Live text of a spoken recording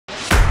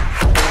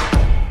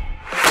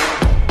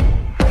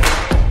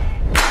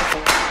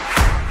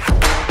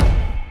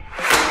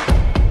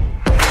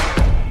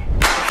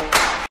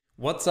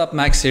What's up,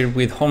 Max here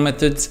with Home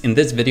Methods. In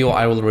this video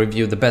I will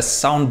review the best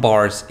sound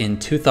bars in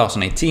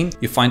 2018.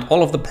 You find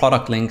all of the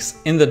product links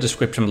in the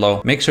description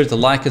below. Make sure to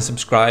like and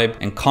subscribe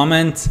and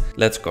comment.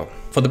 Let's go.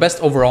 For the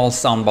best overall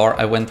soundbar,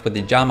 I went with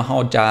the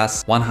Yamaha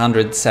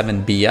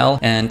YAS-107BL,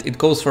 and it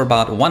goes for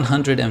about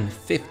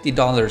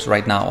 $150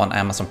 right now on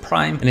Amazon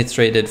Prime, and it's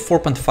rated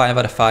 4.5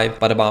 out of 5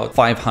 by about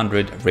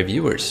 500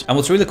 reviewers. And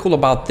what's really cool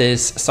about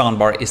this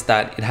soundbar is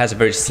that it has a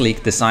very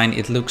sleek design.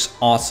 It looks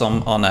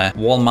awesome on a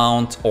wall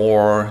mount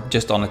or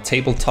just on a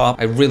tabletop.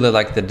 I really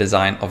like the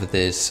design of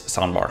this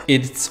soundbar.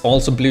 It's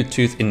also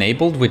Bluetooth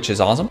enabled, which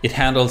is awesome. It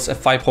handles a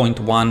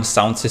 5.1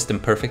 sound system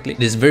perfectly.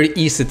 It is very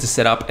easy to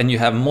set up, and you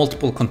have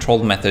multiple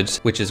control methods,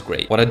 which is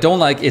great. What I don't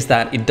like is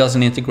that it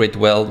doesn't integrate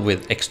well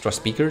with extra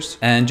speakers,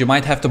 and you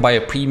might have to buy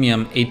a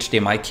premium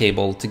HDMI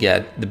cable to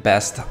get the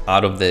best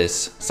out of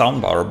this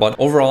soundbar. But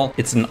overall,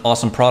 it's an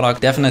awesome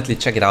product. Definitely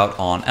check it out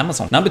on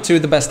Amazon. Number two,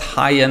 the best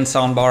high-end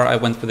soundbar, I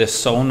went with the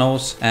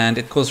Sonos, and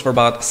it goes for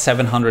about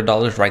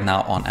 $700 right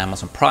now on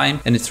Amazon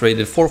Prime, and it's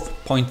rated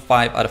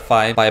 4.5 out of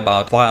 5 by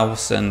about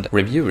 1,000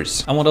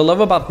 reviewers. And what I love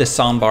about this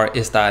soundbar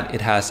is that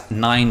it has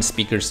 9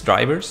 speakers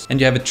drivers,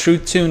 and you have a true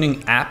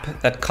tuning app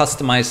that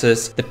customizes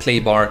the play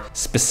bar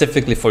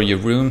specifically for your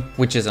room,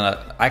 which is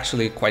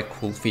actually quite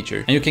cool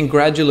feature. And you can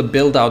gradually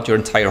build out your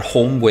entire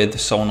home with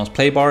Sonos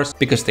play bars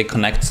because they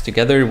connect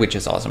together, which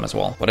is awesome as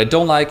well. What I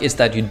don't like is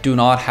that you do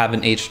not have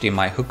an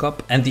HDMI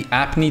hookup, and the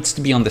app needs to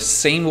be on the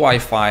same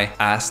Wi-Fi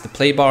as the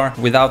play bar.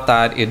 Without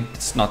that,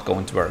 it's not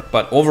going to work.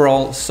 But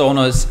overall,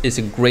 Sonos is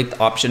a great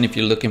option if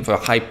you're looking for a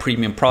high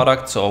premium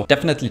product, so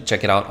definitely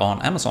check it out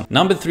on Amazon.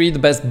 Number three, the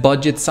best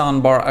budget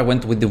soundbar, I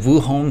went with the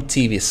Home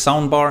TV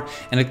soundbar,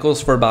 and it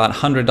goes for about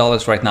 $100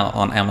 right now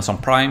on Amazon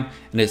Prime,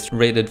 and it's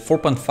rated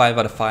 4.5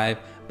 out of 5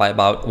 by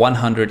about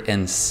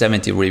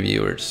 170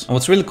 reviewers. And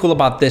what's really cool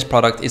about this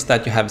product is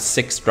that you have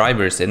 6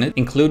 drivers in it,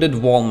 included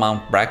wall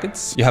mount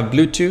brackets. You have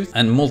Bluetooth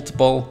and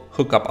multiple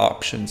hookup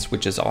options,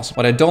 which is awesome.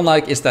 What I don't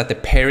like is that the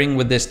pairing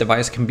with this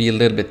device can be a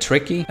little bit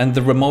tricky, and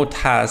the remote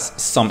has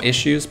some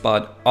issues,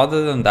 but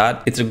other than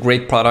that, it's a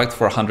great product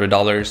for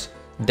 $100.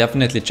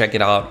 Definitely check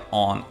it out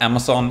on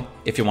Amazon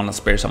if you want to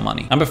spare some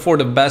money. Number four,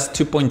 the best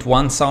 2.1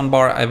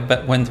 soundbar, I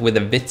went with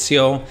a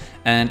Vizio,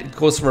 and it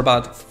goes for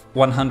about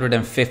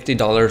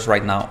 $150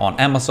 right now on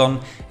Amazon,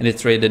 and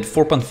it's rated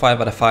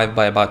 4.5 out of 5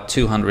 by about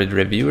 200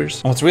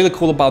 reviewers. And what's really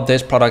cool about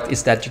this product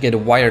is that you get a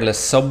wireless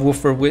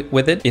subwoofer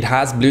with it. It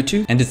has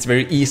Bluetooth, and it's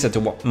very easy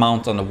to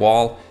mount on the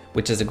wall,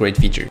 which is a great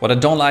feature. What I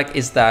don't like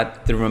is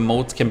that the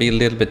remote can be a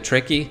little bit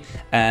tricky,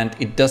 and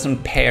it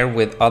doesn't pair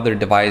with other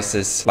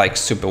devices like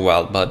super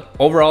well. But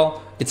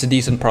overall, it's a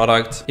decent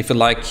product. If you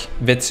like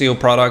Vizio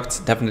products,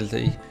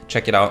 definitely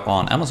check it out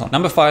on Amazon.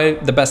 Number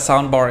five, the best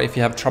soundbar if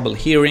you have trouble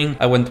hearing,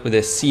 I went with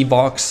a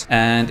C-Box,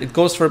 and it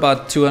goes for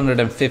about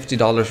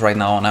 $250 right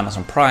now on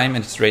Amazon Prime,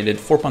 and it's rated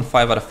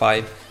 4.5 out of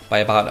 5 by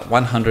about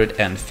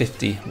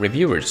 150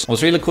 reviewers.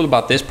 What's really cool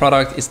about this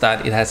product is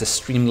that it has a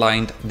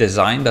streamlined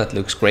design that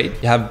looks great.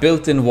 You have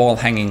built-in wall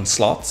hanging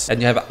slots,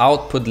 and you have an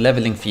output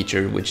leveling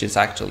feature, which is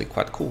actually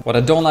quite cool. What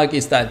I don't like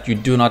is that you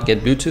do not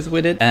get Bluetooth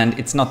with it, and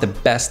it's not the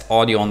best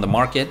audio on the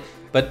market,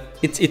 but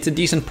it's a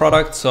decent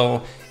product.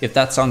 So if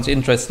that sounds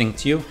interesting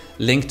to you,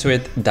 link to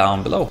it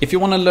down below. If you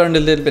want to learn a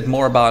little bit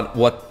more about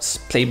what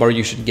playbar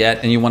you should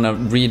get, and you want to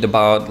read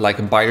about like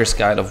a buyer's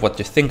guide of what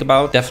to think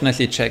about,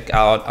 definitely check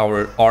out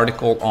our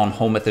article on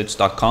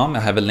homemethods.com. I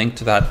have a link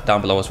to that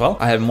down below as well.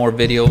 I have more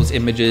videos,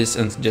 images,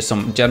 and just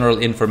some general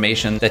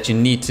information that you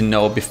need to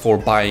know before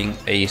buying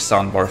a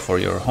soundbar for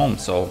your home.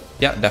 So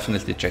yeah,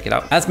 definitely check it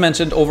out. As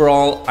mentioned,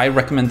 overall, I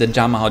recommend the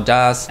Yamaha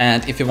YAS,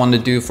 and if you want to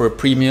do for a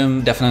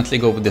premium, definitely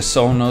go with the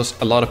Sonos.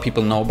 A lot of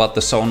people know about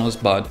the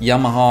Sonos, but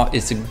Yamaha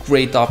is a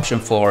great option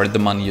for the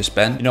money you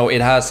spend. You know,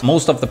 it has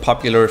most of the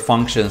popular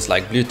functions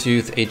like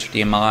Bluetooth,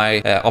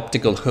 HDMI,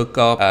 optical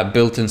hookup,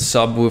 built-in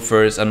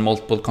subwoofers, and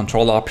multiple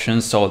control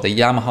options. So the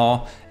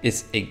Yamaha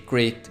is a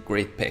great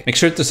pick. Make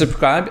sure to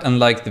subscribe and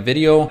like the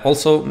video.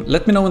 Also,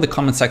 let me know in the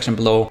comment section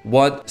below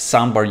what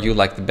soundbar you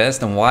like the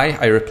best and why.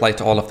 I reply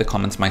to all of the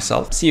comments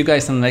myself. See you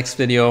guys in the next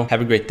video.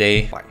 Have a great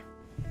day. Bye.